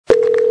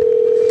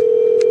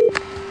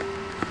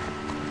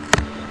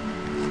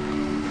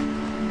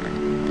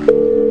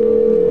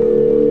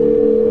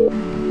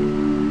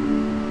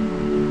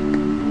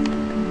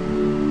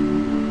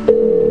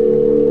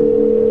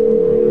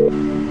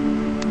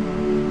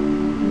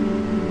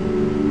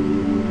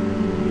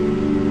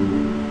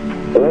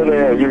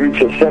there, you reach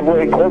the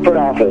Subway corporate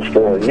office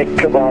for Nick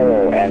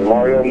Cavallo and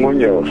Mario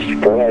Munoz.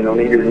 Go ahead and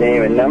leave your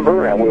name and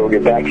number, and we will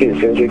get back to you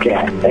as soon as we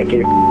can. Thank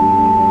you.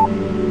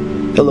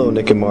 Hello,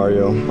 Nick and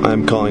Mario.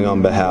 I'm calling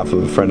on behalf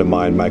of a friend of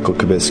mine, Michael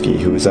Kubisky,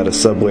 who was at a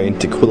Subway in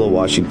Tequila,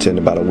 Washington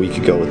about a week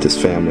ago with his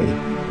family.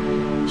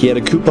 He had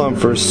a coupon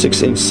for a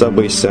 6-inch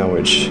Subway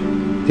sandwich.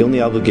 The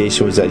only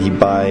obligation was that he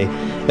buy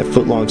a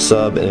foot-long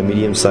sub and a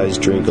medium-sized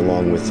drink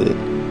along with it.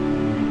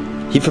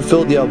 He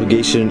fulfilled the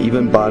obligation and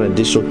even bought an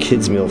additional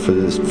kids meal for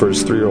his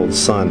 3-year-old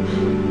son.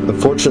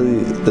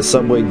 Unfortunately, the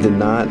Subway did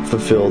not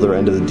fulfill their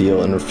end of the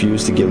deal and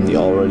refused to give him the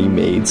already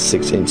made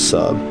 6-inch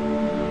sub.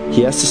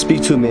 He asked to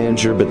speak to a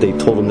manager, but they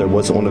told him there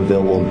wasn't one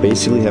available and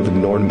basically have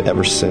ignored him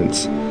ever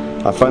since.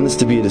 I find this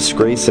to be a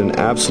disgrace and an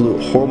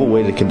absolute horrible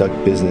way to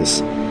conduct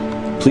business.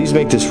 Please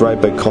make this right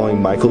by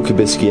calling Michael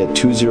Kubisky at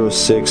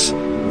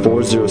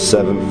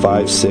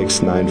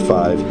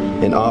 206-407-5695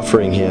 and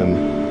offering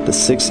him the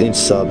 6-inch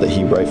sub that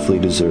he rightfully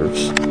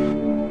deserves.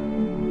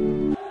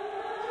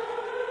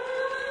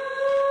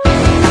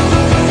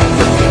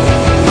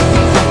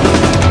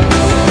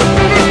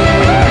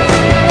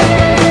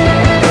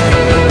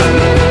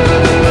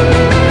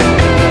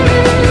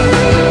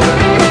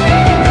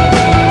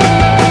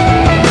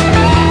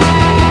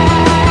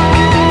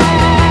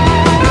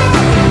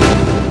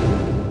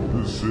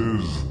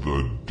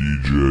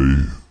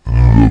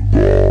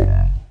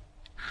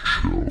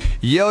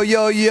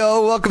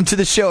 Yo, welcome to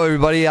the show,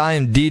 everybody. I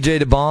am DJ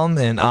DeBomb,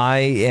 and I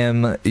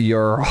am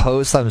your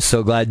host. I'm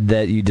so glad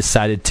that you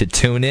decided to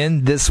tune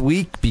in this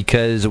week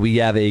because we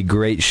have a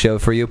great show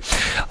for you.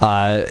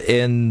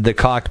 In the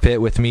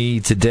cockpit with me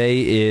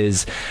today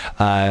is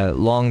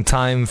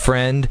longtime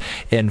friend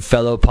and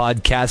fellow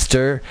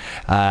podcaster,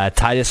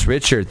 Titus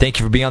Richard. Thank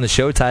you for being on the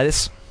show,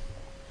 Titus.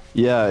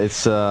 Yeah,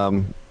 it's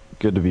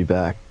good to be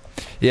back.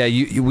 Yeah,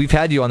 we've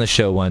had you on the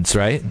show once,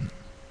 right?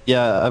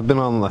 Yeah, I've been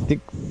on, I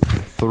think,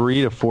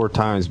 3 to 4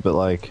 times, but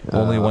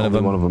only one of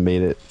them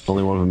made it.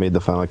 Only one of them made the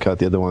final cut.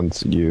 The other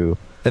one's you.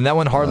 And that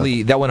one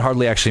hardly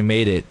actually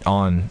made it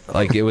on.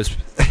 Like it was,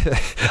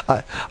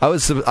 I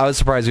was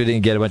surprised we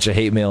didn't get a bunch of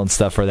hate mail and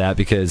stuff for that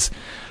because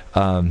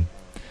that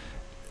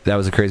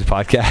was a crazy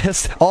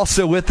podcast.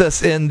 Also with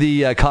us in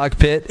the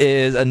cockpit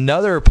is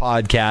another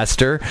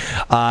podcaster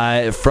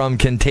from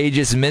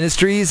Contagious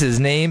Ministries. His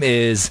name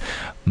is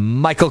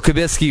Michael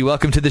Kubisky.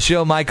 Welcome to the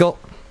show, Michael.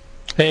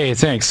 Hey,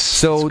 thanks.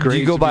 So do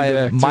you go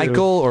by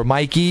Michael or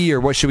Mikey, or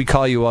what should we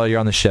call you while you're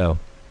on the show?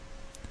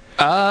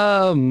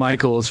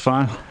 Michael is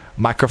fine.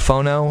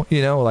 Microphono,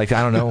 I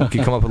don't know. Can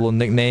you come up with a little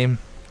nickname?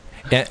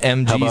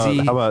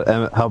 MGZ?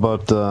 How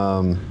about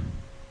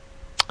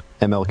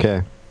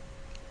MLK?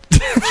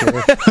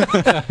 Sure.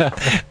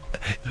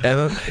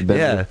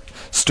 Yeah,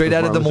 straight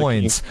out of Des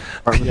Moines.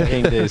 Martin Luther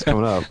King Day is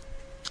coming up.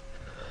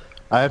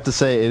 I have to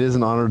say, it is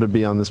an honor to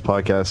be on this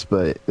podcast,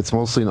 but it's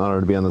mostly an honor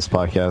to be on this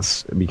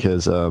podcast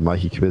because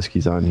Mikey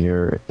Kubisky's on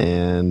here,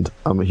 and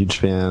I'm a huge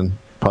fan,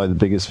 probably the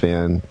biggest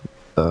fan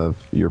of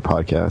your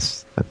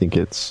podcast. I think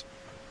it's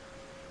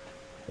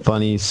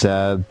funny,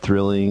 sad,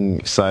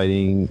 thrilling,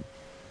 exciting,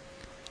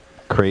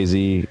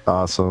 crazy,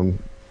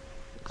 awesome,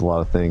 a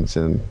lot of things,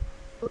 and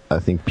I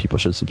think people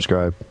should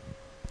subscribe.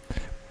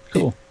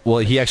 Cool. Well,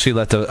 he actually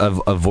left a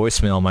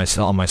voicemail on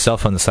my cell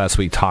phone this last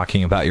week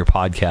talking about your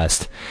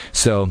podcast.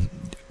 So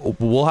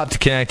we'll have to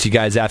connect you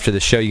guys after the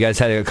show. You guys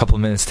had a couple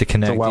of minutes to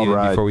connect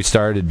before we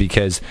started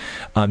because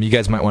you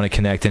guys might want to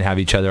connect and have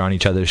each other on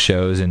each other's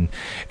shows. And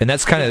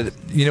that's kind of,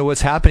 what's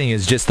happening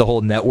is just the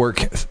whole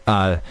networking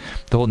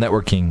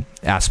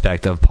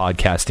aspect of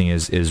podcasting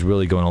is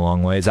really going a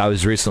long ways. I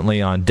was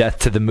recently on Death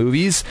to the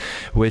Movies,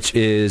 which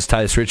is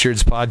Titus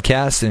Richard's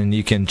podcast, and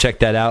you can check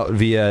that out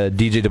via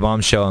DJ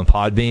DeBomb's show on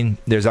Podbean.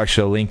 There's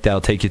actually a link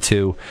that'll take you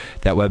to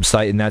that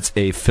website, and that's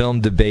a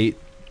film debate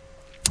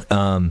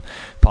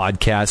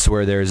podcast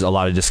where there's a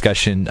lot of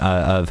discussion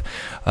of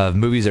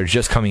movies that are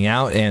just coming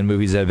out and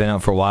movies that have been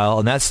out for a while,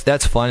 and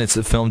that's fun. It's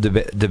a film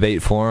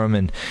debate forum,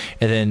 and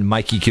then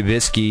Mikey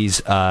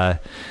Kubisky's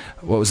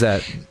what was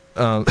that?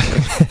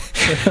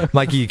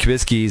 Mikey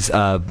Kubisky's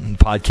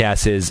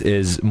podcast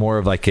is more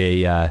of like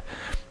a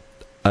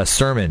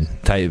sermon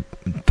type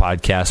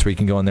podcast where you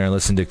can go in there and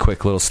listen to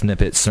quick little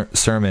snippet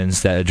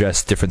sermons that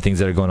address different things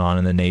that are going on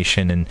in the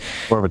nation, and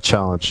more of a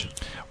challenge.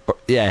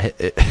 Yeah,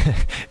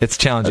 it's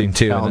challenging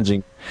too.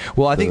 Challenging.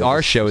 Well, I think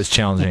our show is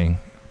challenging.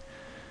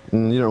 You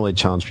don't really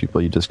challenge people.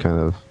 You just kind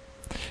of.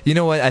 You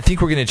know what? I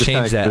think we're going to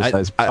change that.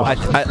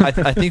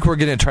 I think we're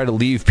going to try to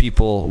leave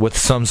people with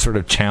some sort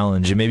of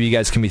challenge, and maybe you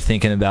guys can be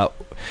thinking about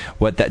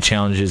what that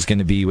challenge is going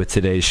to be with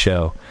today's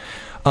show.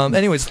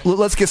 Anyways,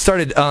 let's get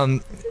started. Are you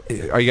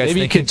guys maybe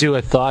thinking? You could do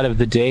a thought of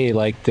the day,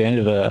 like the end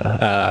of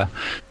a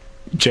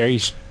Jerry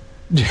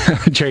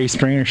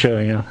Springer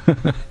show.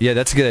 Yeah,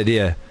 that's a good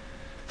idea.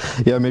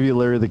 Yeah, maybe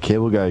Larry the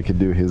Cable Guy could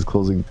do his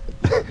closing.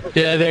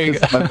 Yeah, there you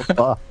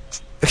go.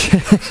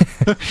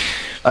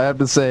 I have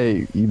to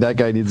say, that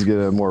guy needs to get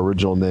a more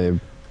original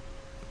name.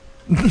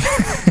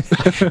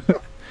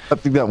 I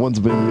think that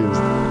one's been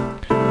used.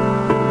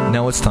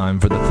 Now it's time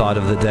for the thought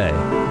of the day.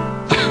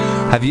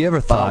 Have you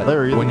ever thought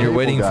Larry, when the you're cable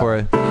waiting guy.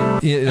 for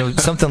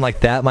something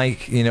like that,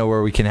 Mike?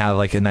 Where we can have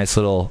like a nice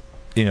little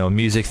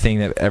music thing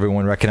that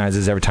everyone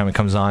recognizes every time it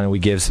comes on, and we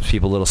give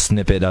people a little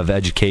snippet of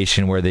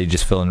education where they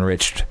just feel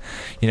enriched.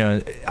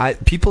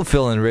 People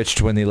feel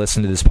enriched when they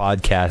listen to this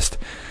podcast,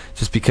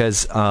 just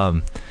because.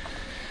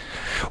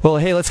 Well,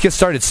 hey, let's get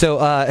started. So,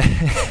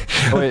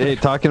 Wait, hey,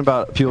 talking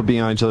about people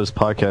being on each other's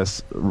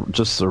podcasts,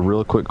 just a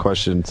real quick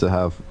question to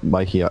have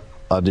Mikey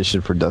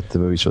audition for Death to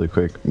Movies really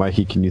quick.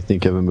 Mikey, can you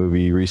think of a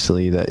movie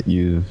recently that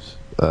you've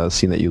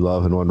seen that you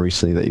love, and one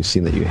recently that you've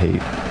seen that you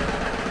hate?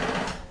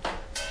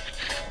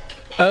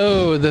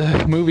 Oh,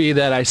 the movie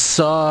that I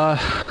saw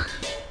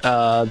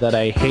that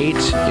I hate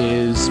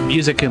is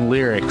Music and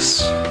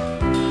Lyrics.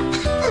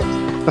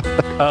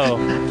 Oh,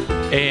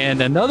 and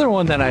another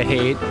one that I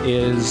hate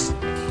is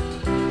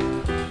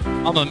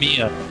Mamma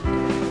Mia.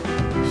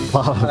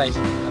 I hate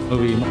that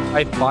movie. My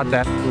wife bought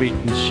that movie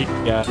and she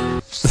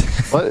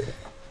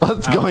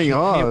What's going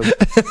on?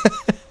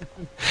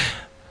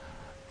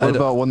 What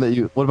about one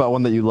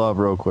that you love,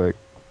 real quick?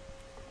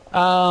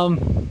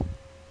 Gosh,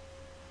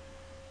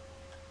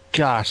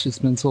 it's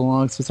been so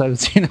long since I've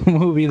seen a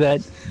movie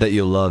that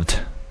you loved.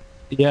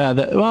 Yeah,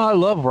 I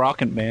love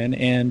Rocket Man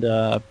and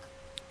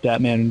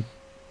Batman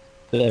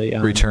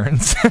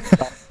Returns.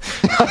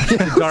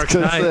 Dark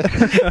Knight.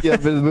 Yeah,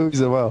 but the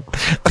movies as well.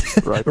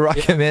 Right.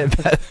 Rocket Man.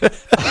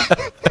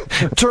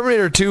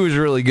 Terminator 2 is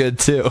really good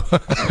too.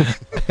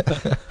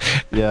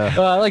 Yeah.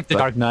 I like the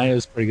Dark Knight. It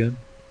was pretty good.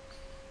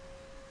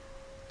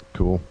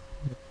 Cool.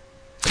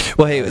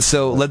 Well, hey,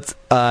 so let's.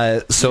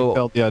 You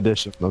failed the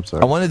audition. I'm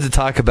sorry. I wanted to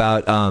talk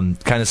about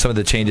kind of some of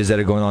the changes that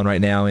are going on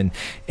right now, and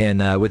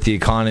with the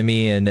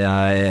economy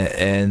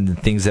and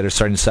things that are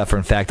starting to suffer.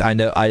 In fact, I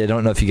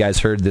don't know if you guys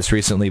heard this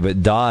recently,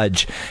 but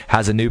Dodge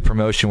has a new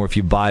promotion where if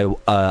you buy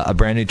a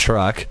brand new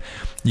truck,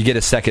 you get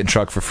a second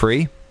truck for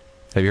free.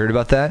 Have you heard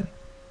about that?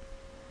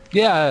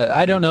 Yeah,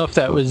 I don't know if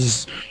that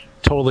was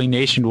totally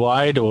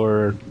nationwide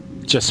or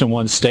just in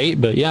one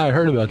state, but yeah, I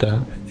heard about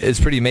that. It's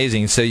pretty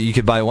amazing. So you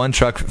could buy one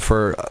truck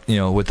for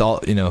with all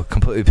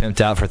completely pimped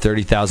out for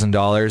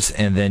 $30,000,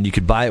 and then you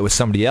could buy it with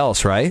somebody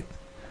else, right?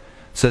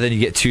 So then you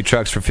get two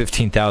trucks for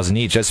 $15,000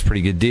 each. That's a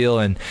pretty good deal.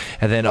 And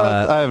then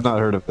I have not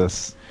heard of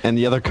this. And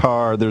the other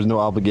car, there's no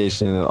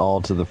obligation at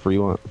all to the free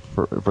one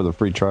for the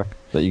free truck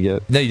that you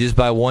get. No, you just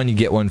buy one, you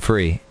get one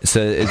free. So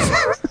it's.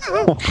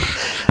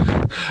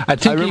 I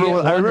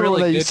remember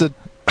when they used to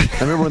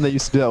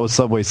do that with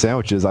Subway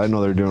sandwiches. I didn't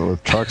know they're doing it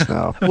with trucks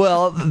now.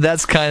 Well,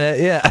 that's kind of,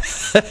 yeah.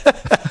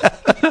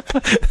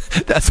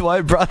 That's why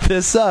I brought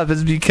this up,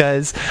 is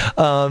because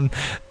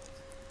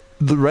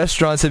the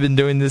restaurants have been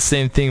doing this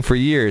same thing for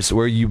years,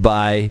 where you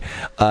buy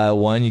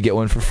one, you get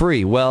one for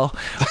free. Well,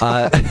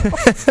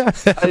 Is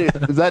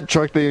that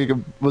truck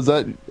thing?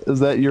 Is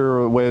that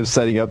your way of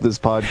setting up this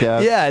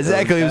podcast? yeah,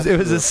 exactly. It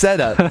was a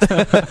setup.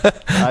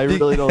 I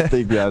really don't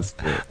think that's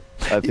it.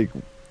 I think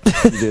you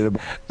did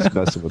just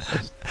messing with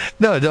us.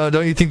 No,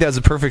 don't you think that was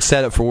a perfect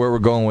setup for where we're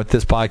going with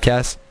this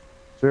podcast?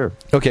 Sure.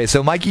 Okay,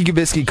 so Mikey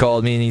Kubisky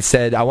called me and he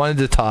said, I wanted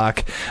to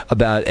talk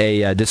about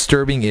a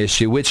disturbing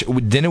issue, which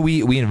didn't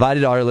we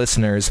invited our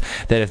listeners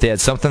that if they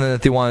had something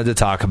that they wanted to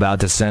talk about,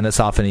 to send us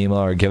off an email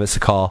or give us a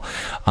call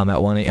at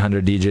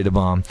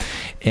 1-800-DJ-THE-BOMB,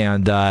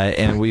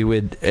 and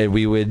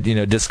we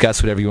would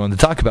discuss whatever you wanted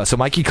to talk about. So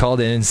Mikey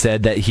called in and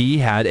said that he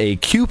had a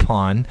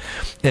coupon,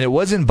 and it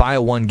wasn't buy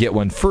one get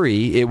one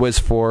free. It was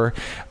for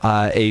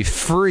a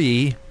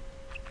free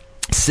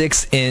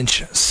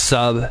 6-inch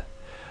sub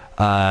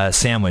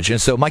sandwich. And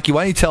so, Mikey,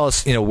 why don't you tell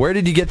us, where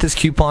did you get this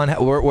coupon?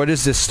 Where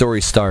does this story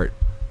start?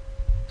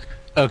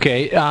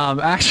 Okay,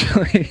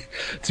 actually,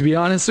 to be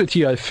honest with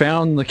you, I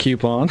found the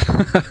coupon.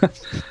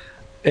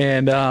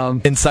 And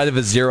inside of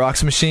a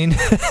Xerox machine?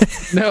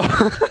 No.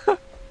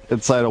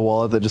 Inside a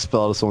wallet that just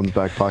fell out of someone's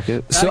back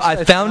pocket. So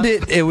I found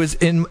it. It was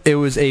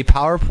a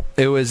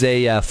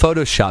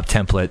Photoshop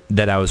template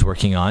that I was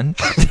working on.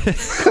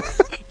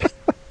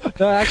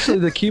 No, actually,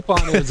 the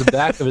coupon was the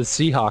back of a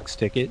Seahawks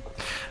ticket.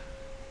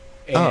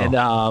 And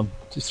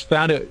just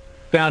found it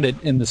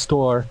in the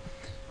store,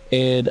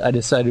 and I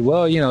decided,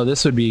 well,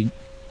 this would be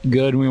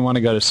good. We want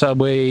to go to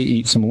Subway,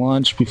 eat some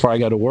lunch before I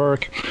go to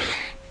work,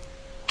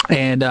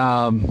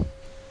 and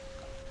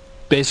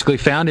basically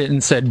found it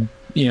and said,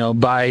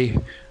 buy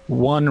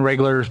one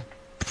regular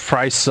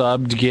price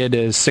sub to get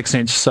a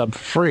 6-inch sub for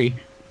free.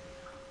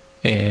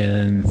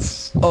 And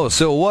so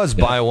it was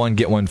buy one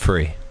get one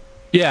free.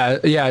 Yeah.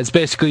 It's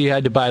basically you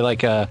had to buy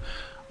like a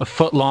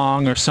foot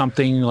long or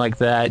something like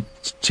that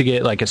to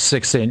get like a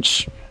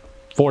 6-inch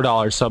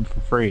 $4 sub for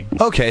free.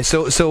 Okay,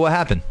 so what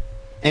happened?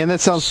 And that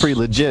sounds pretty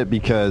legit,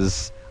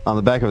 because on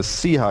the back of a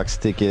Seahawks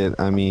ticket,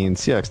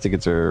 Seahawks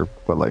tickets are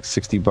like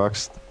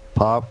 $60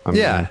 pop.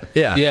 Yeah.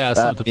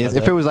 Something like if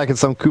that. it was like in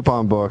some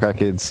coupon book, I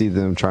could see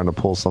them trying to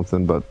pull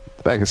something, but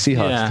the back of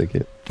Seahawks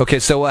ticket. Okay,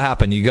 so what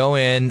happened? You go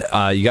in,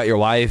 you got your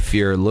wife,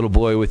 your little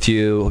boy with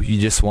you.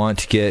 You just want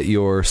to get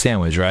your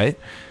sandwich, right?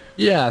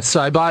 Yeah, so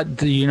I bought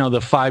the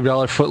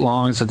 $5 foot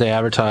longs that they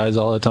advertise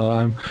all the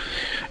time,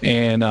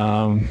 and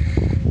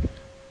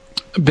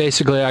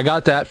basically, I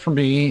got that for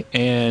me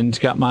and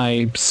got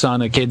my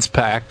son a kids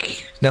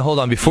pack. Now hold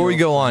on, before we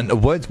go on,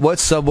 what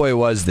Subway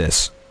was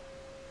this?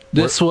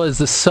 This was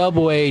the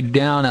Subway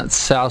down at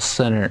South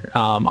Center,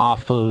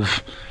 off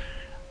of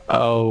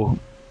I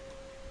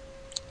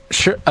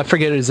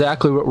forget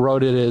exactly what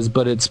road it is,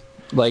 but it's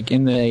like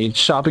in the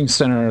shopping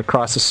center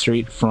across the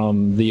street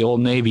from the Old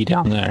Navy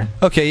down there.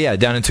 Okay, yeah,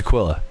 down in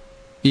Tequila.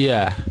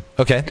 Yeah.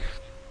 Okay.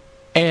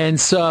 And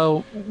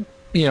so,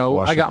 I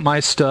Washington. got my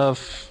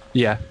stuff.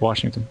 Yeah,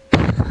 Washington.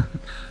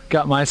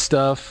 Got my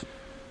stuff.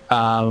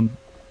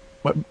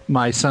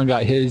 My son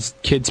got his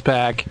kids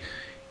pack,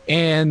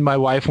 and my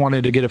wife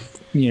wanted to get a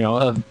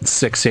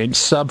 6-inch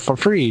sub for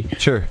free.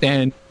 Sure.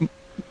 And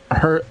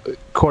mine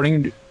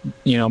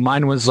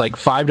was like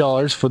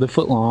 $5 for the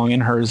foot long,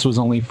 and hers was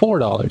only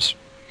 $4.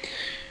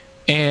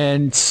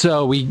 And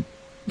so we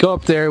go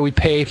up there, we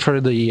pay for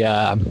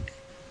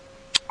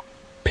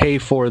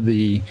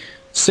the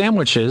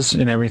sandwiches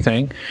and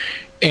everything.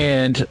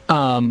 And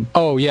on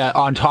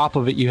top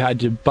of it, you had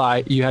to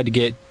buy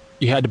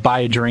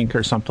a drink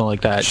or something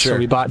like that. Sure. So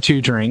we bought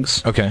 2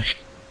 drinks. Okay.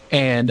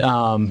 And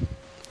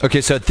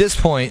okay, so at this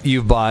point,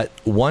 you've bought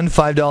one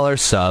 $5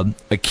 sub,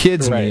 a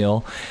kid's Right.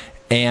 meal,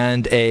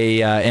 and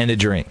a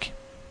drink.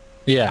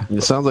 yeah.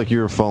 It sounds like you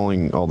were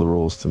following all the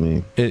rules to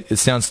me. It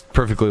sounds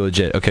perfectly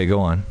legit. Okay, go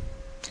on.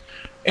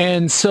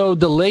 And so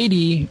the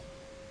lady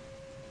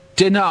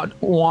did not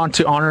want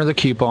to honor the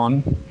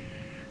coupon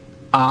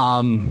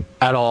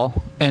at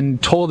all,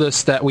 and told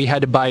us that we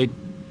had to buy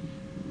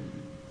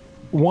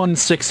one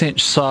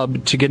 6-inch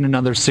sub to get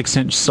another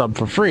 6-inch sub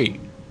for free.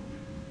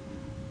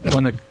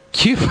 When the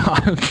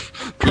coupon,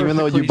 Even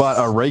though you perfectly-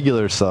 bought a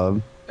regular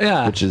sub,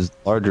 yeah, which is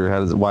larger,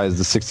 why is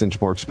the 6-inch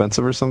more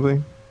expensive or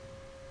something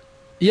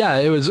yeah,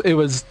 it was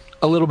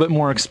a little bit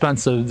more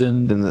expensive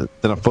than than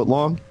a foot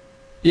long?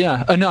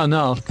 yeah.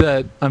 No,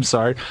 I'm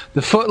sorry.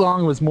 The foot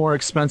long was more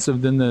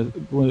expensive than the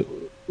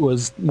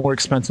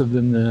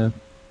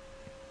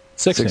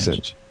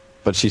 6-inch.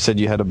 But she said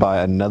you had to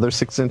buy another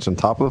 6-inch on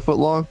top of the foot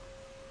long.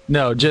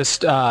 No,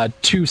 just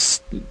two.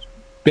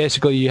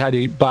 Basically, you had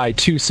to buy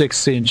 2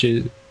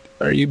 6-inches,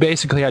 or you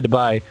basically had to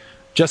buy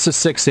just a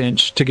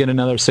 6-inch to get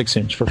another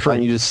 6-inch for Why free.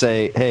 don't you just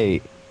say,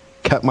 "Hey,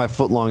 cut my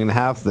foot long in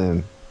half"?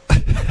 Then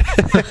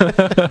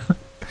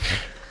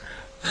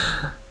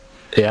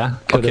Yeah.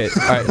 Okay,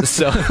 all right,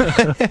 so...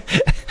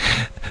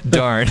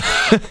 Darn.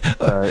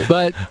 all right.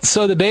 But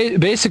so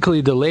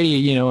basically the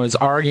lady, is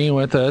arguing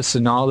with us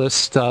and all this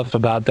stuff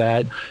about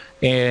that,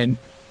 and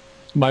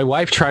my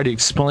wife tried to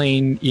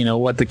explain,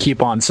 what the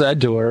coupon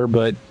said to her,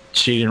 but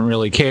she didn't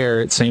really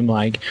care. It seemed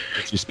like,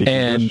 Did you speak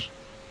and English?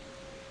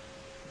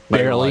 My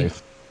barely.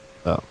 wife.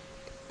 Oh,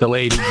 The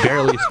lady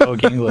barely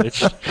spoke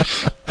English.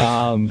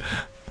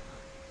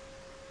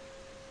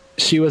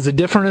 She was a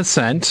different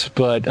accent,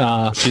 but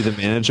is she the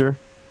manager?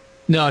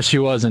 no, she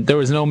wasn't. There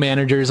was no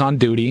managers on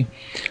duty,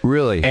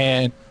 Really?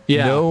 and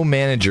yeah, No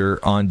manager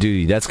on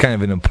duty. That's kind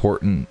of an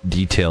important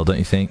detail, don't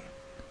you think?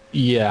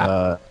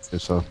 yeah.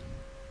 So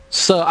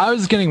So I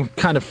was getting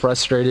kind of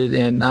frustrated,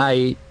 and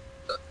I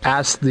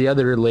asked the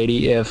other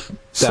lady if that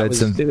Said was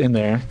some- in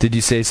there. Did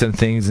you say some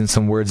things and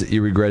some words that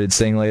you regretted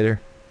saying later?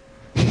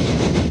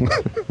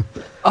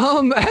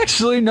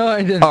 Actually, no,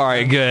 I didn't. All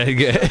right, good.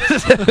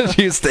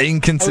 You're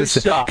staying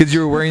consistent shocked. because you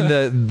were wearing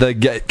the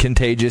Get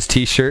Contagious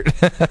T-shirt.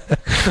 All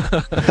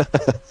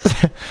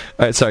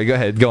right, sorry. Go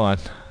ahead. Go on.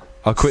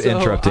 I'll quit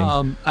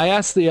interrupting. I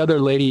asked the other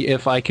lady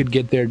if I could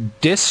get their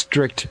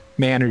district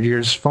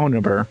manager's phone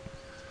number.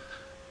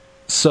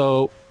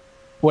 So,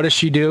 what does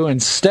she do?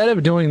 Instead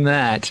of doing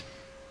that,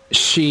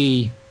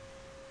 she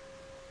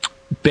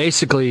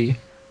basically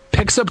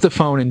picks up the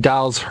phone and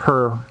dials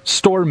her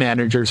store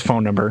manager's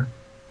phone number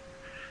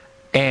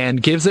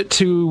and gives it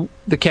to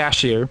the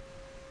cashier.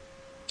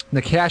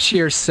 The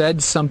cashier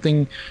said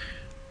something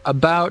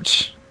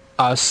about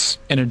us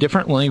in a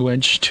different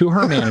language to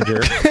her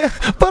manager.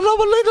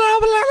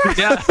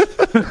 Yeah.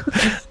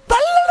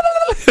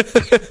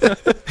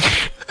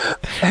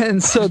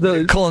 And so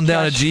the Calling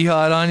down a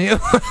jihad on you.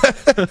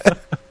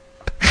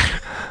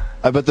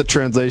 I bet the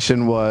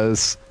translation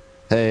was,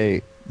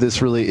 "Hey,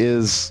 this really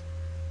is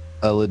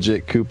a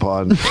legit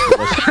coupon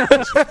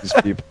for these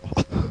people."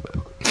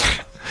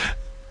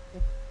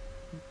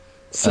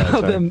 So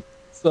the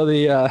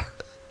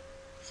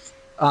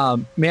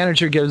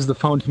manager gives the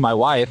phone to my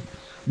wife.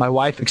 My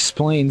wife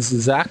explains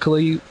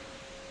exactly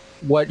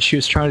what she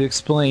was trying to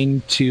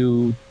explain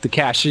to the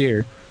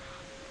cashier,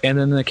 and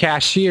then the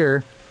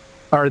cashier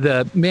or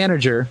the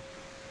manager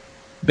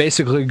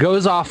basically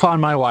goes off on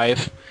my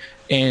wife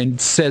and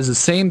says the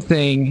same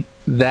thing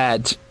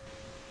that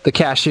the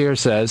cashier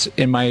says.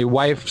 And my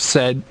wife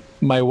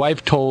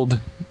told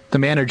the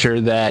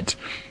manager that,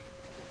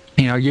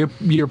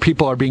 your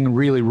people are being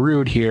really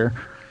rude here.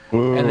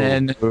 Ooh, And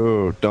then-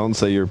 ooh, don't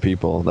say your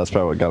people. That's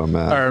probably what got him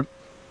mad. Or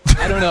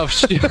I don't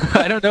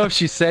know if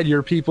she said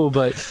your people,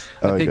 but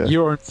I think Okay.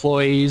 your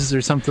employees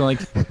or something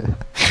like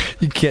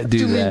You can't do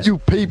You mean that. you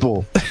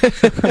people?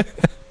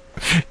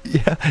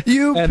 Yeah,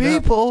 you And,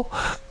 people.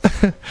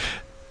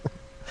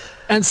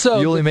 And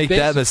so you only make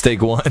that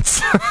mistake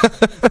once.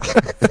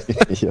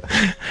 Yeah.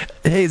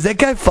 Hey, is that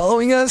guy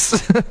following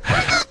us?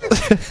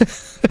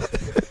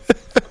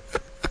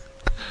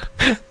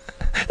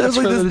 That looks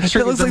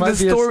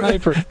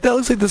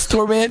like the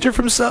store manager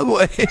from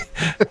Subway.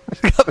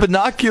 Got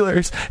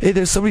binoculars. Hey,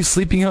 there's somebody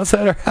sleeping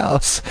outside our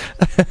house.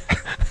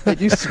 Hey,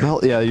 do you smell?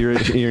 Yeah, you're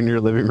in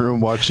your living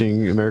room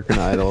watching American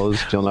Idol,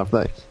 chilling off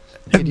that.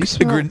 Hey, do you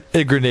smell,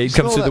 a grenade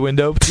comes through the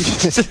window. Do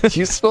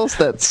you smell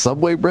that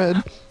Subway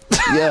bread?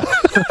 Yeah,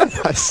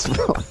 I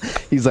smell.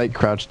 He's like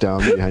crouched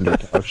down behind your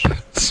couch.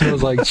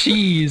 Smells like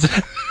cheese.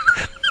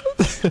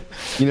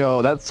 You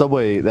know that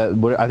Subway,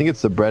 I think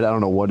it's the bread. I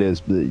don't know what it is,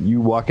 but you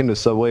walk into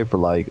Subway for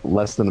like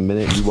less than a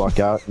minute, you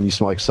walk out and you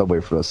smell like Subway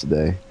for the rest of the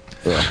day.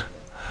 Yeah.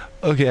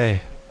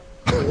 Okay.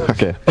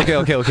 Okay.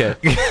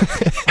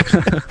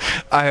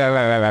 All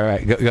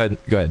right. Go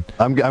ahead.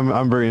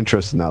 I'm very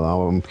interested now,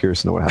 though. I'm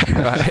curious to know what happened.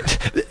 All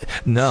right.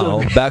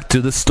 No, back to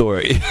the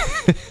story.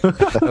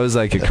 That was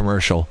like a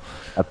commercial.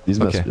 After these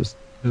messages.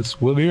 Yes,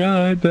 we'll be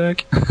right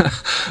back.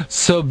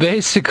 So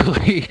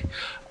basically,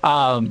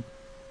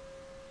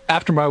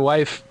 after my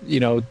wife,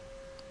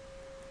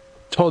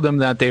 told them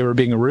that they were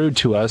being rude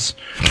to us,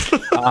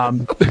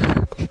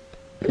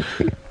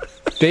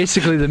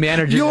 basically the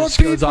manager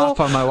just goes off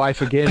on my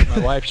wife again. And my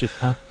wife just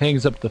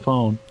hangs up the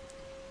phone.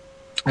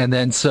 And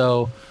then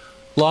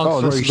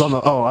long story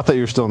short. I thought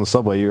you were still in the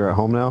Subway. You're at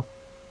home now?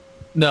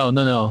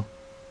 No.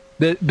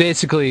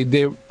 Basically,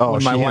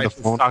 when my wife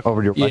the phone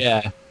over your wife?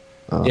 Yeah.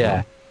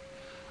 Yeah.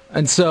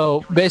 And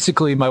so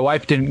basically my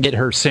wife didn't get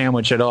her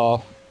sandwich at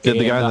all. Did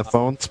the guy on the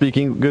phone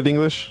speaking good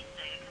English?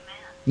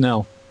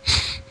 No.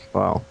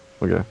 Wow.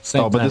 Okay.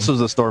 Same but time. this was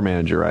the store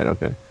manager, right?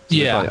 Okay. So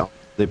Yeah.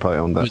 They probably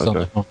owned that.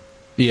 Okay.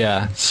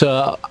 Yeah.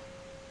 So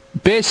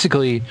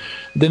basically,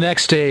 the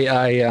next day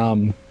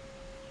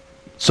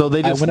So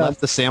they just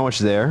left the sandwich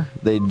there.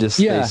 They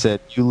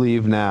said, "You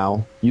leave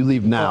now. You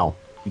leave now.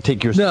 You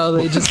take your." No,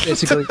 they just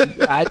basically.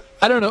 I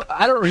don't know.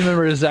 I don't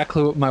remember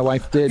exactly what my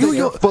wife did.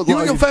 You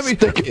family.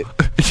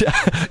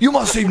 You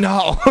must leave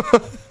now.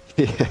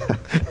 Yeah.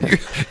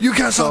 You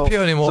can't stop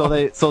here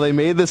anymore. So they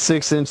made the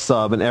 6-inch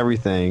sub and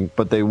everything,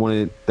 but they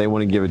wouldn't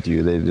give it to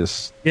you. They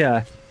just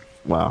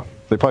wow.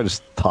 They probably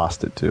just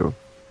tossed it too.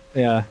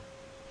 Yeah.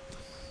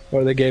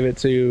 Or they gave it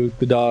to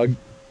the dog,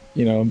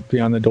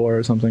 beyond the door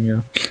or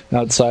something,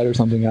 outside or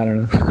something. I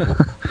don't know.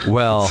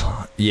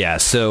 Well, yeah.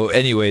 So,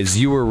 anyways,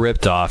 you were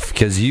ripped off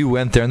because you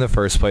went there in the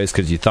first place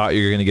because you thought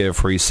you were going to get a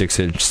free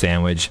 6-inch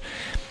sandwich.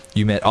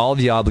 You met all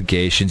the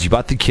obligations. You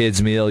bought the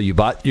kids' meal. You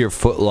bought your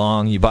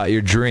footlong. You bought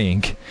your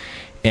drink,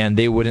 and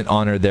they wouldn't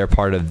honor their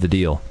part of the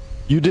deal.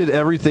 You did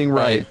everything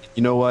right.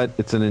 You know what?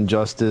 It's an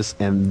injustice,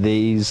 and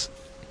these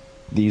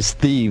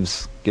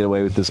thieves get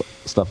away with this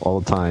stuff all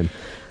the time.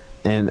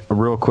 And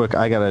real quick,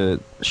 I got a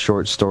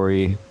short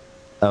story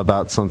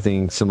about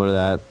something similar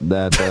to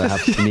that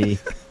happened to me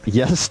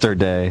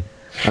yesterday.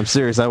 I'm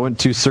serious. I went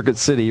to Circuit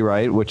City,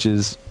 right, which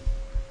is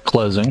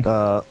closing.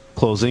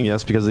 Closing,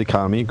 yes, because of the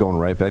economy, going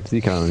right back to the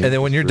economy. And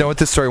then when you're done with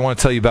this story, I want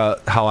to tell you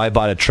about how I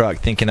bought a truck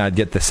thinking I'd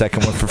get the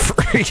second one for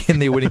free,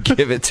 and they wouldn't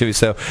give it to me.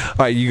 So, all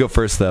right, you go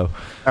first, though.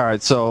 All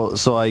right, so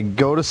I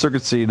go to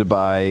Circuit City to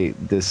buy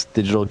this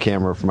digital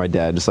camera for my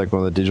dad, just like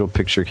one of the digital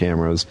picture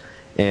cameras,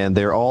 and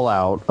they're all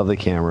out of the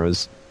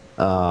cameras.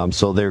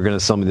 So they're going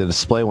to sell me the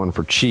display one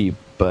for cheap.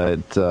 But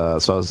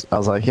so I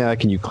was like, yeah,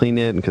 can you clean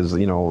it? Because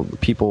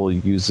people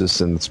use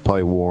this and it's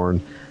probably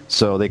worn.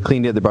 So they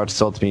cleaned it. They're about to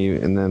sell it to me,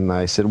 and then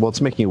I said, "Well, it's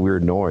making a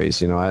weird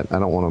noise. I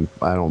don't want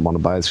to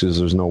buy this because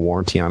there's no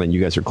warranty on it. And you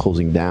guys are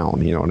closing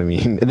down. You know what I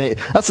mean?" And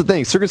that's the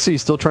thing. Circuit City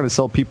is still trying to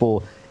sell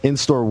people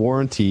in-store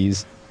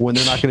warranties when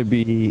they're not going to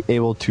be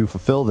able to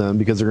fulfill them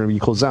because they're going to be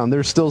closed down.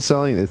 They're still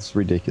selling. It's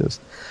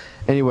ridiculous.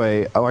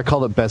 Anyway, I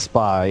called up Best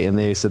Buy, and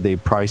they said they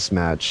price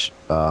match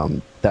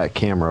that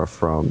camera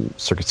from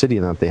Circuit City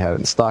and that they had it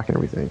in stock and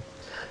everything.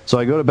 So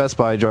I go to Best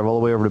Buy, drive all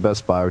the way over to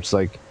Best Buy, which is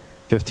like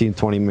 15,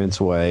 20 minutes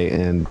away,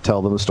 and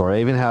tell them the story.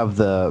 I even have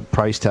the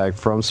price tag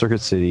from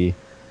Circuit City,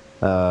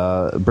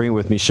 bring it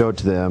with me, show it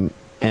to them,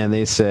 and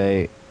they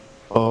say,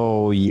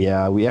 "Oh,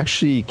 yeah, we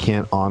actually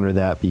can't honor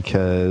that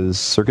because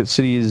Circuit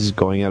City is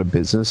going out of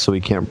business, so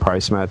we can't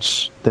price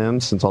match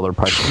them since all their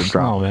prices have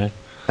dropped." Oh, man.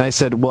 And I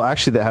said, "Well,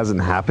 actually, that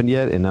hasn't happened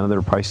yet, and none of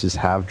their prices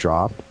have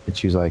dropped." And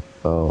she was like,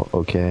 "Oh,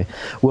 okay.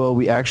 Well,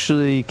 we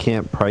actually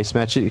can't price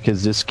match it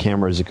because this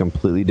camera is a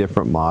completely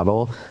different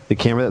model. The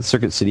camera that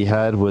Circuit City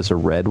had was a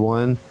red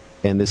one,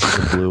 and this is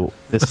a blue.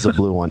 This is a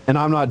blue one." And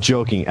I'm not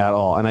joking at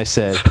all. And I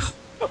said,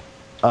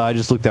 I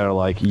just looked at her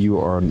like, "You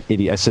are an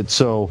idiot." I said,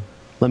 "So,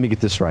 let me get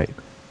this right.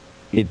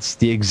 It's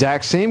the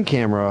exact same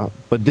camera,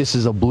 but this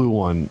is a blue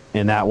one,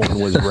 and that one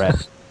was red."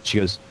 She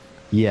goes,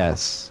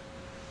 "Yes."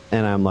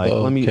 And I'm like,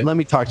 let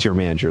me talk to your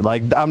manager.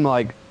 I'm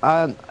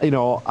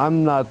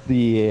not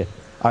the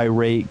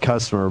irate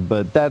customer,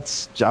 but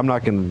I'm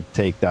not going to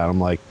take that. I'm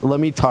like,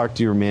 let me talk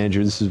to your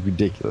manager. This is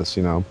ridiculous,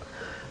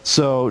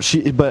 So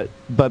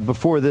but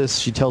before this,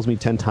 she tells me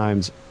 10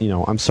 times,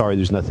 "I'm sorry,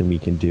 there's nothing we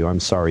can do.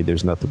 I'm sorry,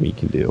 there's nothing we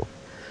can do."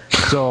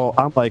 So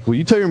I'm like, will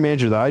you tell your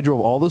manager that I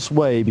drove all this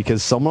way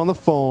because someone on the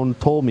phone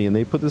told me, and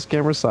they put this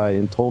camera aside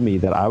and told me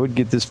that I would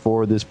get this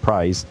for this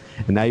price,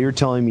 and now you're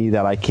telling me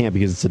that I can't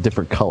because it's a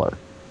different color.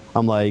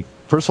 I'm like,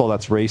 first of all,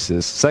 that's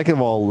racist. Second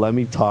of all, let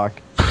me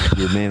talk to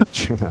your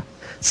manager.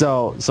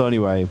 So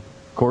anyway,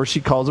 of course,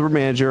 she calls up her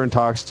manager and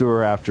talks to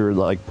her after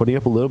like putting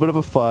up a little bit of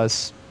a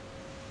fuss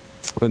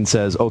and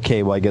says,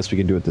 okay, well, I guess we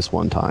can do it this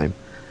one time.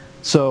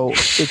 So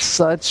it's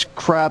such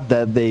crap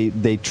that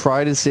they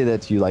try to say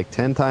that to you like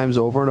 10 times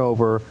over and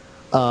over.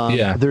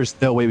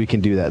 There's no way we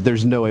can do that.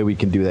 There's no way we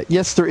can do that.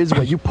 Yes, there is a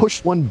way. You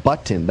push one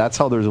button. That's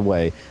how there's a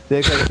way. They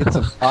act like it's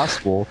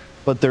impossible,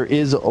 but there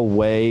is a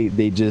way.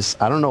 They just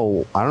I don't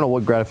know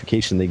what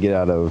gratification they get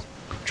out of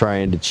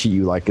trying to cheat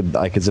you like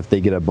as if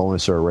they get a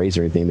bonus or a raise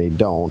or anything. They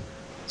don't.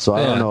 So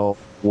I don't know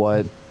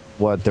what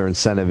their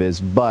incentive is,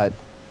 but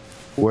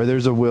where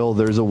there's a will,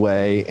 there's a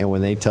way, and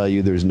when they tell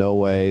you there's no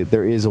way,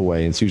 there is a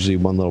way. It's usually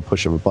one little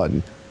push of a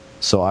button.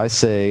 So I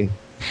say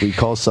we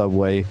call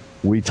Subway,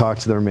 we talk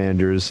to their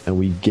managers, and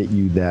we get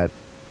you that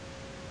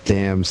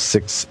damn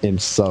 6-inch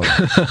sub.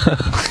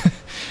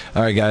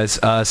 All right, guys.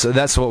 So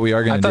that's what we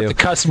are going to do. I thought the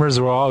customers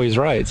were always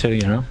right, too,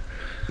 you know?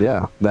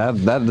 Yeah, that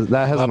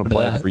hasn't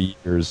applied for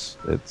years.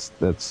 That's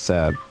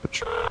sad. But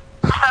Subway,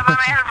 may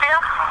I help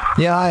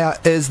you? Yeah,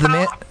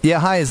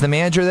 hi. Is the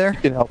manager there? You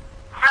can help.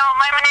 No,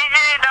 my manager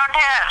is not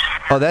here.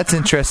 Oh, that's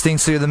interesting.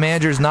 So the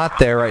manager's not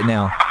there right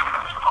now. No,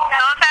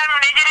 sir,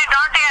 manager is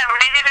not here.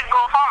 Manager is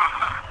go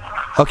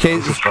home. Okay,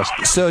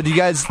 so do you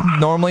guys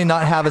normally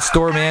not have a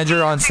store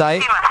manager on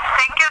site?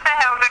 Thank you, sir.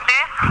 Have a good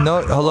day.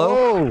 No,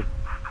 hello?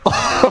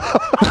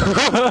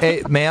 Oh.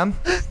 Hey, ma'am?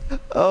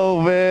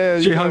 Oh,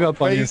 man. She hung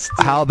up on you.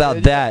 How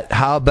about that?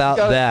 How about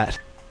that?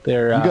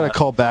 You got to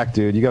call back,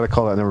 dude. You got to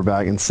call that number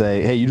back and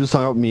say, hey, you just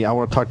hung up with me. I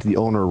want to talk to the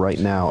owner right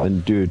now.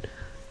 And, dude,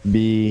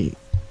 you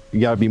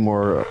got to be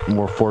more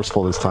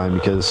forceful this time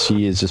because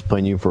she is just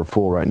playing you for a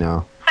fool right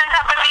now. Sir,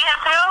 how may we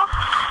help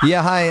you?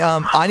 Yeah, hi.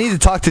 I need to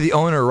talk to the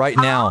owner right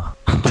now.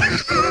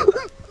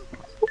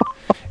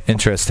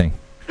 Interesting.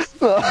 She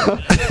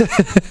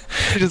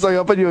just hung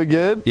up on you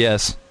again?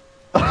 Yes.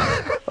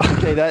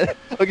 Okay,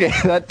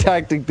 that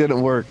tactic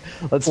didn't work.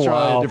 Let's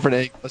try a different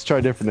angle. Let's try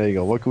a different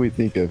angle. What can we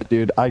think of?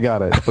 Dude, I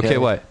got it. Okay,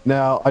 what?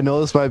 Now, I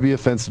know this might be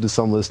offensive to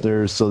some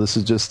listeners, so this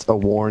is just a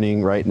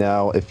warning right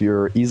now. If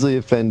you're easily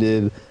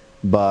offended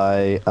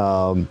by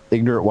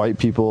ignorant white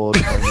people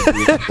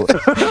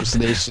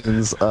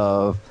impersonations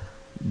of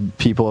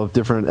people of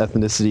different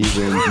ethnicities,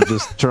 and you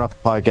just turn off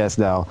the podcast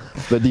now.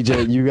 But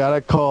DJ, you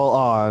gotta call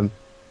on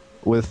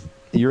with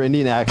your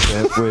Indian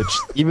accent, which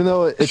even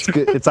though it's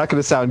good, it's not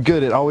going to sound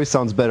good. It always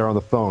sounds better on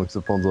the phone because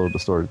the phone's a little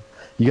distorted.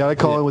 You got to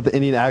call in with the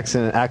Indian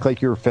accent and act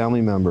like you're a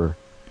family member.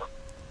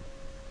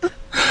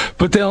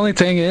 But the only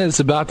thing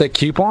is about that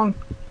coupon,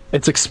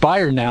 it's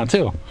expired now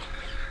too.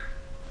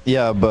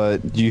 Yeah,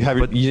 but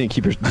did you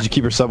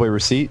keep your Subway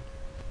receipt?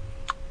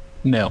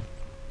 No.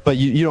 But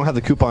you don't have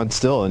the coupon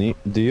still, do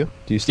you?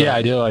 Do you still? Yeah,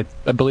 I do. I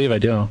believe I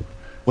do.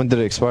 When did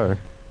it expire?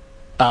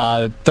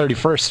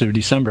 31st of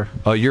December.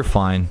 Oh, you're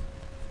fine.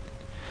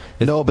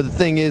 No, but the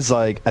thing is,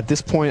 like, at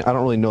this point, I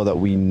don't really know that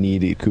we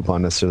need a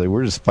coupon necessarily.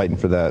 We're just fighting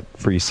for that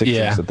free 6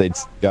 cents that they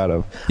got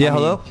of. Yeah,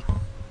 hello?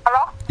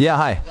 Hello? Yeah,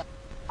 hi.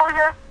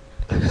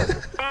 Who's this?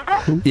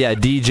 DJ? Yeah,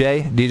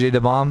 DJ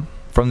DeBomb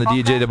from the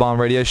DJ DeBomb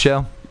radio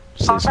show.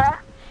 Okay.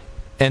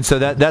 And so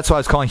that's why I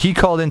was calling. He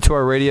called into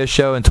our radio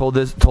show and told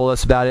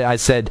us about it. I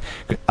said,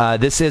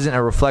 this isn't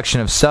a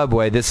reflection of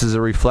Subway. This is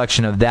a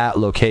reflection of that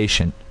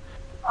location.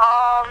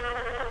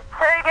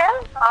 Say again?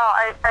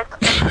 Oh, I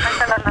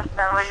can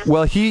understand what you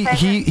Well,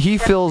 he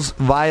feels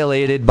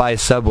violated by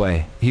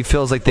Subway. He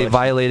feels like they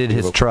violated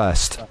his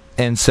trust.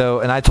 And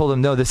I told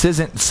him, no, this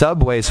isn't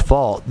Subway's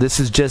fault.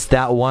 This is just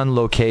that one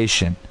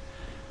location.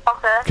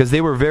 Okay. Because they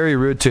were very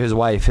rude to his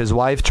wife. His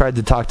wife tried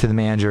to talk to the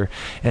manager,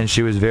 and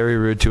she was very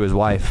rude to his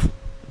wife.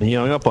 And he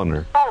hung up on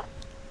her. Oh.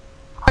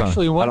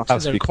 Actually went to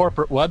their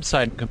corporate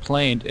website and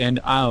complained, and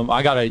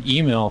I got an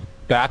email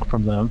back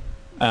from them.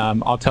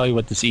 I'll tell you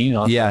what this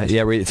email says.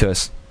 Yeah, read it to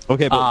us.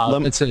 Okay,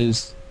 but it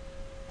says,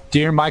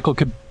 Dear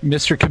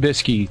Mr.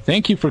 Kubisky,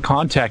 thank you for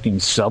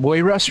contacting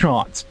Subway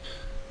Restaurants.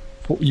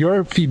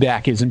 Your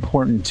feedback is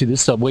important to the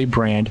Subway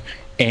brand,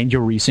 and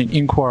your recent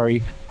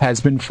inquiry has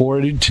been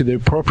forwarded to the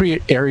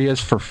appropriate areas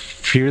for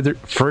future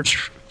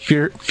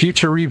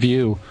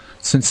review.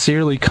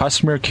 Sincerely,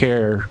 customer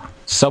care,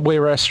 Subway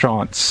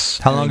Restaurants.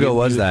 How long ago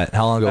was that?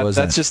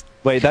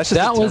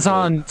 That was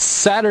on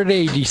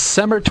Saturday,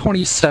 December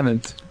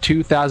 27th,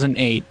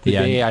 2008.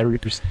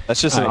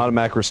 That's just an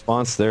automatic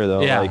response there,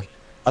 though. Yeah. Like,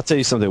 I'll tell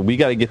you something. We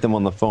got to get them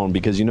on the phone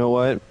because you know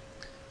what?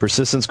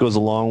 Persistence goes a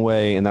long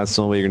way, and that's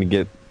the only way you're going to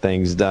get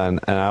things done.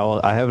 And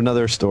I have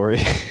another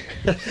story,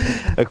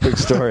 a quick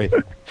story.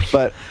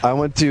 But I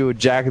went to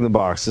Jack in the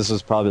Box. This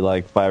was probably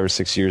like 5 or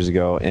 6 years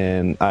ago,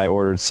 and I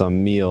ordered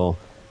some meal.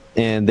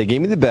 And they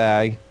gave me the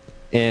bag,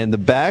 and the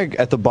bag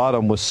at the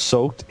bottom was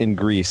soaked in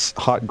grease,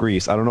 hot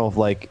grease. I don't know if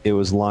like it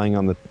was lying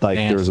on the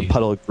there was a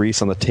puddle of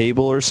grease on the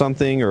table or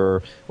something,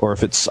 or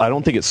if it's. I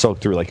don't think it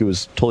soaked through. Like it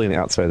was totally on the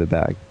outside of the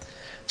bag.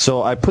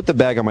 So I put the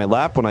bag on my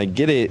lap when I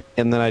get it,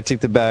 and then I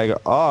take the bag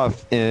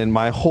off, and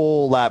my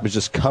whole lap is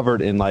just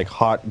covered in like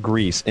hot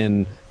grease.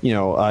 And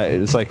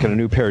it's like a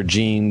new pair of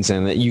jeans,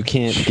 and you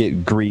can't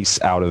get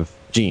grease out of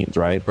jeans,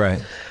 right?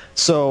 Right.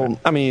 So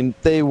I mean,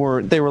 they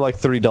were like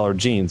 $30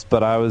 jeans,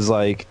 but I was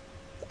like,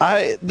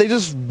 they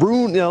just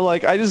ruined.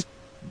 I just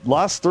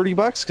lost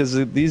 $30 because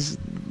of these,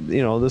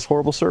 this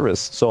horrible service.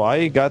 So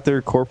I got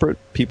their corporate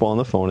people on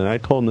the phone, and I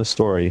told them this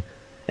story.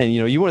 And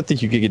you wouldn't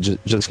think you could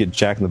just get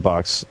Jack in the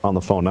Box on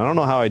the phone. I don't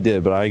know how I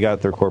did, but I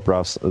got their corporate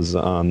offices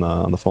on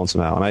the phone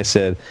somehow. And I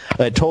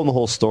told them the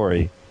whole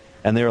story,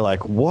 and they were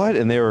like, "What?"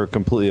 And they were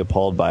completely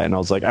appalled by it. And I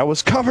was like, "I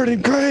was covered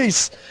in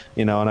grease,"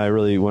 and I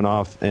really went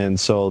off. And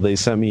so they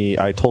sent me.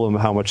 I told them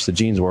how much the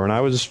jeans were, and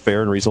I was just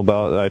fair and reasonable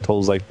about it. I told it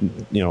was like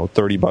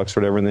 $30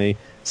 or whatever, and they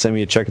sent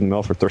me a check in the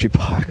mail for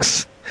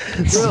 $30.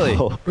 Really?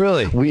 So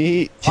Really?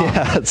 Hey,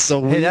 that's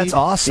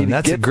awesome.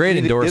 That's a great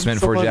endorsement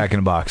for Jack in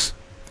the Box.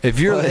 If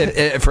you're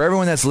for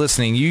everyone that's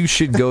listening, you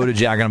should go to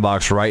Jack in the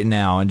Box right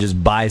now and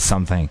just buy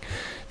something,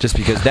 just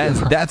because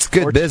that's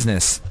good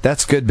business.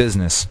 That's good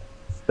business.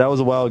 That was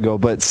a while ago,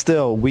 but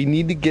still, we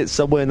need to get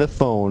Subway on the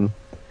phone,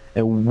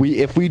 and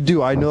if we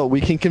do, I know that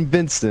we can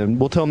convince them.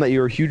 We'll tell them that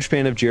you're a huge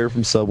fan of Jared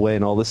from Subway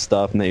and all this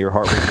stuff, and that your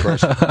heart rate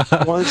crushed.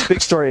 We want this big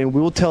story, and we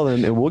will tell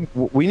them, and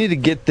we need to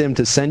get them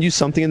to send you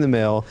something in the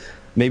mail,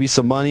 maybe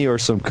some money or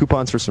some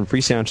coupons for some free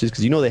sandwiches,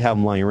 because they have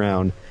them lying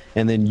around.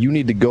 And then you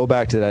need to go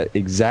back to that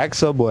exact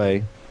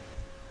Subway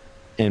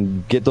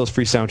and get those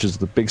free sandwiches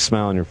with a big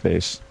smile on your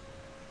face.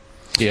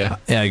 Yeah,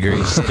 I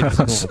agree.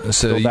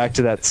 So go back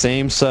to that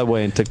same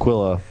Subway in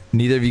Tequila.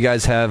 Neither of you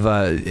guys have,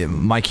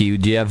 Mikey,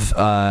 do you have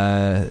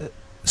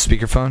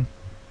speakerphone?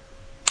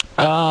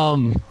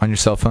 On your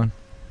cell phone?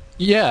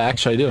 Yeah,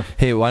 actually I do.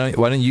 Hey, why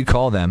don't you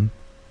call them?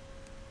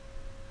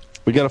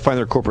 We got to find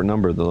their corporate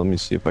number, though. Let me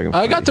see if I can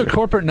I got their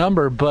corporate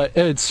number, but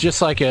it's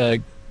just like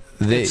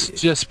it's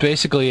just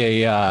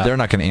basically a... they're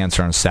not going to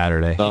answer on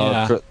Saturday.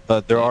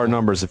 But there are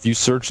numbers. If you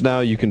search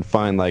now, you can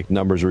find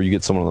numbers where you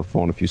get someone on the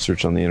phone if you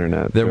search on the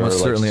internet. There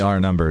most certainly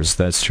are numbers.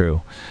 That's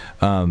true.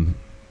 Mikey,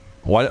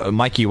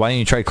 why don't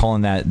you try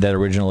calling that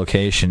original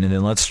location, and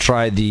then let's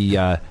try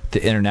the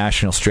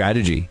international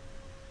strategy.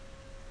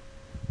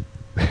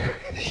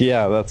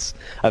 Yeah, that's...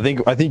 I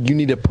think you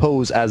need to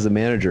pose as the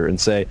manager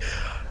and say,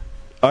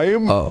 I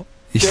am... telling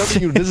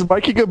you, this is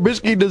Mikey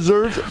Kubisky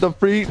deserves the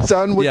free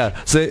sandwich. Yeah,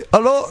 say,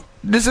 hello,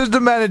 this is the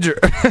manager.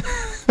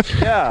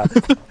 Yeah.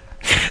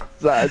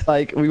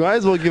 We might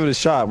as well give it a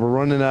shot. We're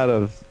running out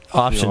of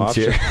options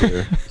here.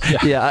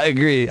 Yeah, I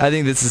agree. I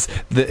think this is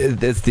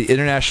it's the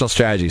international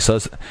strategy.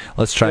 So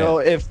let's try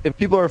it. If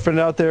people are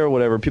offended out there or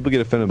whatever, people get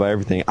offended by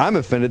everything. I'm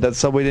offended that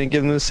Subway didn't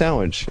give them the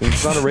sandwich.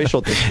 It's not a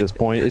racial thing at this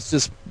point. It's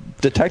just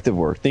detective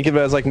work. Think of it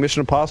as like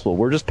Mission Impossible.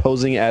 We're just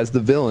posing as the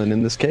villain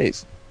in this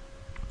case.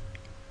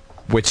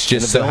 Which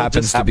just so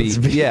happens to be...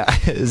 Yeah,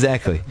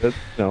 exactly.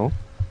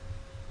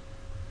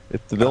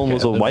 If the villain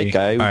was a white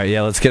guy... All right,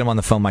 yeah, let's get him on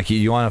the phone, Mikey.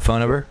 You want a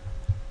phone number?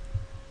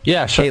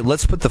 Yeah, sure. Hey,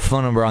 let's put the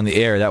phone number on the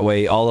air. That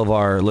way all of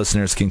our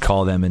listeners can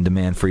call them and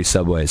demand free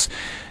Subways.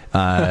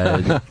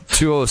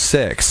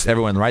 206.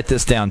 Everyone, write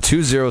this down.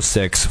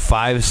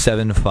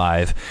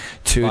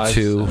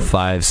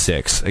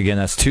 206-575-2256. Again,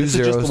 that's 20. This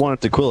is just the one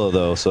at Tequila,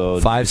 though. So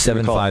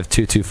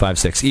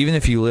 575-2256. Even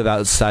if you live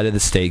outside of the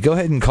state, go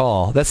ahead and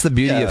call. That's the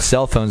beauty of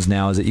cell phones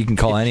now, is that you can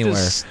call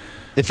anywhere.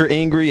 If you're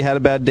angry, had a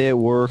bad day at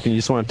work, and you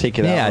just want to take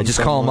it out. Yeah, just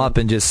call them up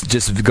and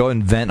just go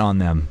and vent on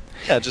them.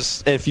 Yeah,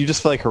 just if you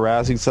just feel like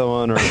harassing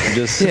someone, or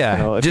just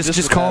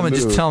just call them and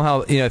just tell them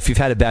how if you've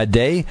had a bad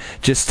day,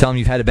 just tell them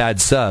you've had a bad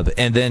sub,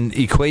 and then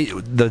equate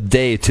the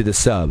day to the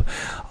sub.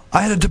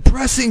 I had a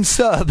depressing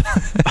sub.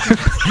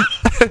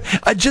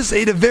 I just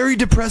ate a very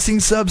depressing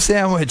sub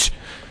sandwich.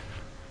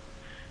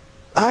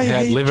 I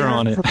had liver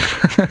on it.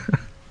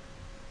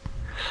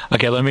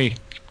 Okay, let me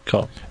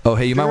call. Oh,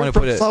 hey, you might want to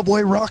put it.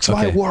 Subway rocks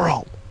my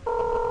world.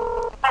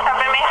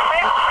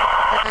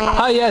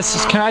 Hi,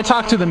 yes. Can I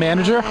talk to the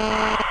manager?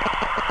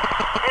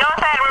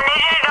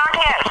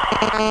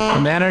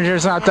 The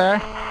manager's not there?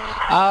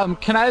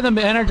 Can I have the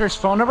manager's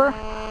phone number?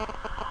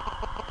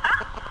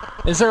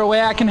 Is there a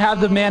way I can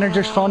have the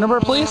manager's phone number,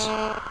 please? Just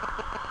a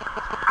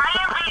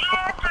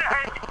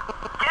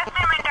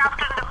minute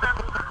after the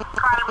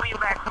call me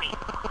back, please.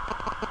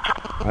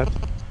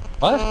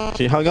 What?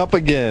 She hung up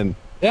again.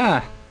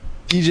 Yeah.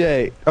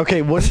 DJ,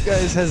 okay, what you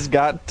guys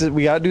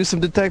we gotta do some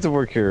detective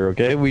work here,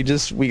 okay? We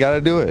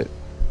gotta do it.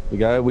 We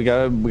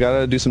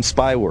gotta do some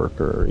spy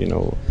work, or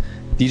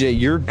DJ,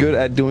 you're good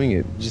at doing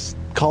it. Just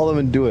call them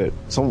and do it.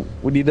 So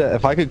we need to.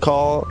 If I could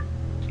call,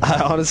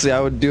 honestly,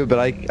 I would do it, but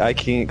I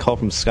can't call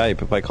from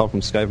Skype. If I call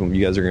from Skype,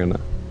 you guys are gonna.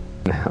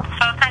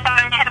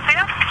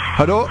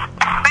 Hello.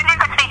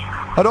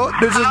 Hello.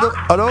 This is the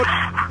hello.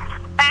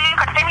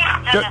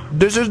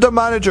 This is the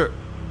manager.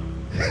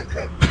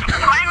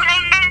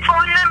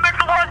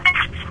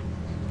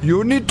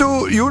 You need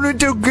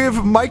to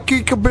give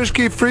Mikey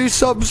Kubisky free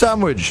sub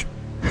sandwich.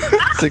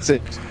 6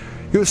 inch.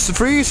 You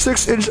free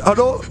 6 inch.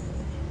 Hello.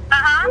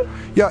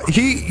 Yeah,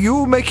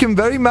 you make him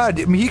very mad.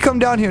 He come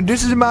down here.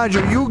 This is the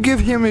manager. You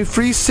give him a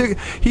free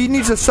he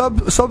needs a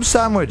sub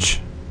sandwich.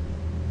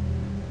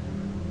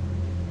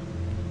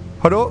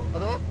 Hello?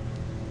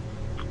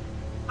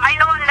 I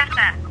don't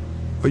understand.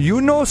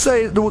 You know,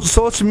 say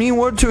so it's a mean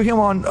word to him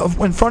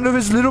in front of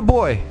his little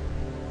boy.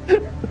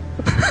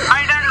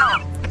 I don't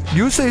know.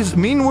 You say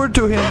mean word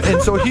to him,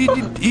 and so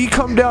he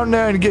come down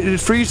there and get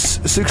his free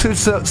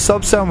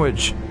sub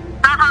sandwich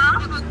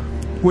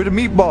with a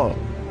meatball.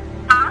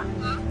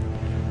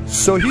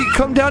 So he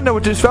come down there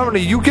with his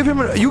family. You give him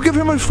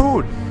his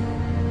food.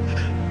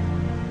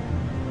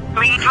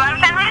 Meatball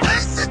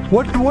sandwich?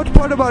 What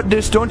part about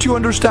this don't you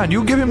understand?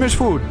 You give him his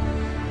food.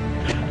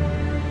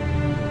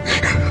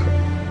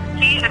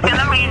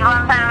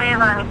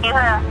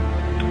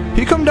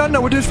 He come down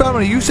there with his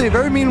family. You say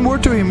very mean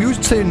word to him. You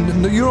say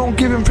you don't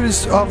give him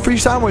his free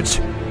sandwich.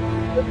 Okay,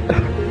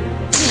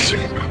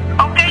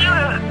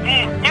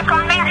 you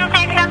come in to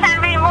take the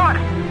sandwich more.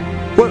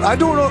 Well, I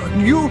don't know.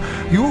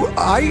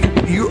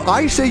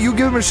 I say you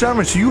give him a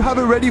sandwich. So you have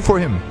it ready for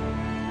him.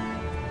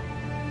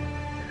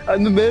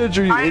 I'm the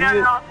manager, you I idiot.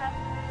 don't know.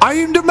 I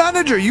am the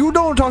manager. You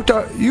don't talk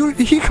to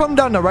he come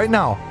down there right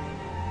now.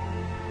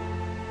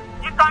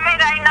 You come in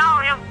right now.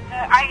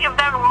 I give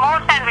them more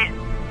sandwich.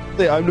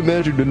 Hey, I'm the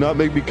manager. Do not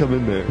make me come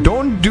in there.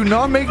 Do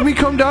not make me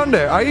come down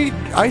there.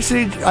 I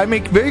say I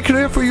make very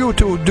clear for you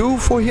to do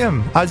for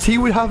him as he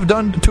would have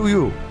done to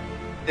you.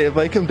 If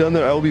I come down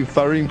there, I will be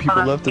firing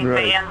people left and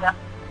right.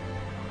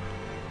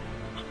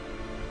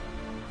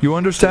 You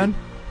understand?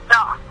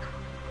 No.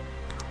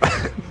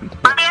 I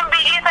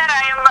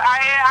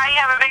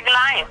have a big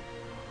line.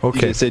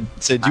 Okay. Said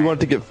you want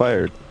to get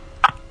fired.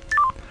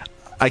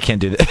 I can't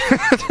do that.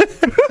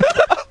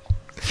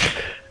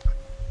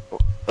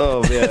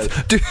 Oh man,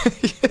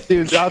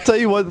 dude! I'll tell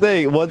you one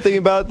thing. One thing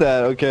about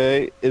that,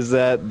 okay, is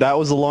that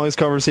was the longest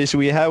conversation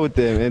we had with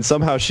them, and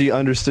somehow she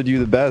understood you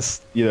the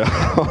best. You know,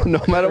 no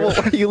matter what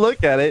way you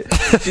look at it,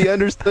 she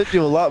understood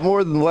you a lot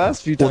more than the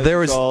last few times. Well, there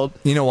was. Called.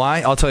 You know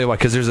why? I'll tell you why.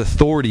 Because there's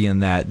authority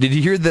in that. Did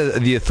you hear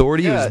the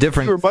authority? Yeah, it was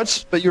different.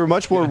 You were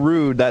much more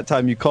rude that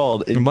time you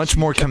called. And much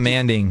more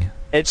commanding.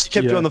 And she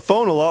kept you on the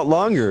phone a lot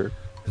longer.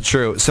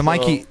 True. So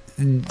Mikey,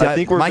 I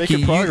think we're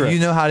making progress. you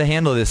know how to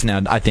handle this now.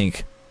 I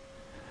think.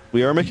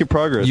 We are making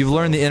progress. You've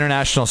learned the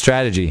international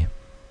strategy.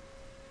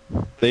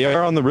 They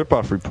are on the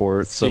ripoff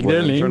report. So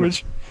their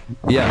language.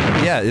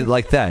 Yeah,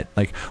 like that.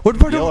 Like what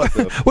part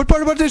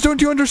about this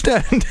don't you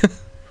understand?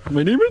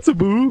 My name is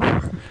Abu.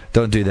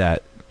 Don't do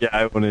that. Yeah,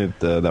 I wouldn't.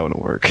 That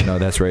wouldn't work. No,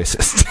 that's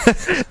racist.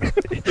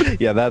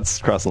 Yeah, that's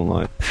crossing the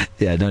line.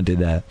 Yeah, don't do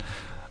that.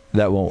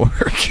 That won't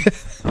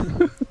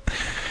work.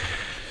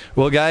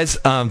 Well, guys,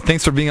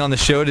 thanks for being on the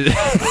show today.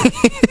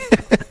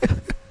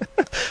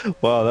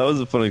 Wow, that was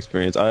a fun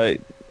experience.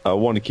 I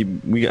want to get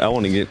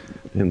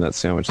him that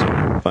sandwich.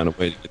 Find a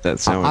way to get that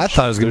sandwich. I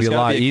thought it was going to be a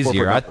lot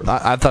easier. I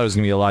thought it was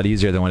going to be a lot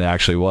easier than what it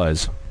actually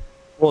was.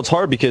 Well, it's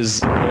hard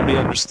because nobody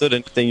understood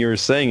anything you were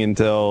saying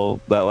until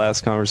that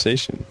last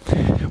conversation.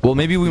 Well,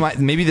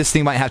 maybe this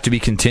thing might have to be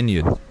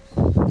continued.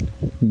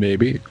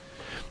 Maybe.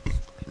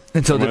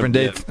 Until a different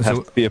day.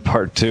 Have to be a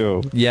part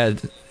 2. Yeah.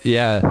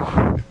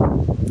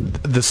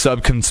 The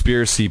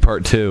sub-conspiracy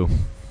part 2.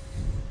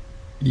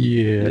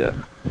 Yeah.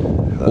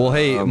 Well,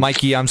 hey,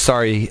 Mikey, I'm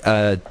sorry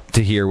to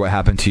hear what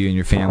happened to you and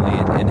your family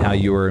and how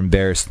you were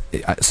embarrassed.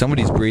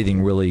 Somebody's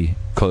breathing really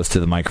close to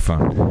the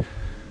microphone.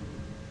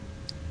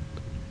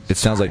 It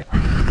sounds like...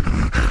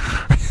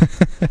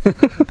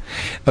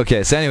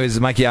 Okay, so anyways,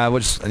 Mikey,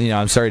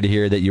 I'm sorry to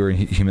hear that you were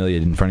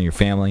humiliated in front of your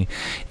family.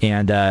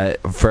 And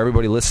for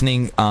everybody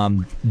listening,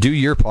 do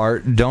your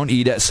part. Don't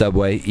eat at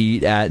Subway.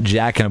 Eat at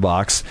Jack in a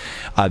Box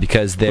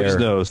because they're...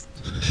 Quiznos.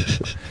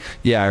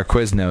 Yeah, or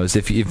Quiznos,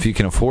 if you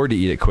can afford to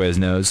eat at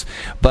Quiznos.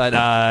 But,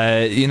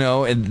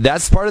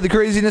 that's part of the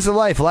craziness of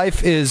life.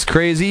 Life is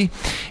crazy,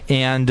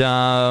 and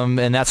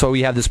that's why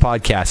we have this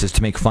podcast, is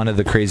to make fun of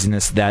the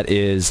craziness that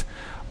is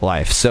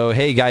life. So,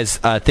 hey, guys,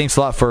 thanks a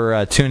lot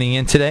for tuning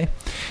in today.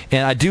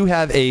 And I do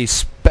have a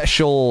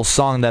special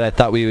song that I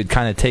thought we would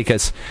kind of take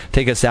us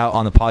out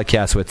on the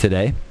podcast with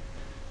today.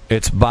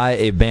 It's by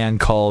a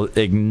band called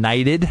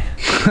Ignited,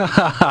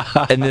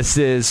 and this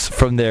is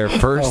from their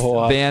first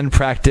band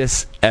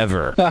practice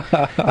ever.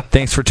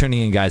 Thanks for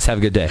tuning in, guys. Have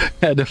a good day.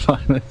 Had to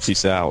find this.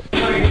 Peace out.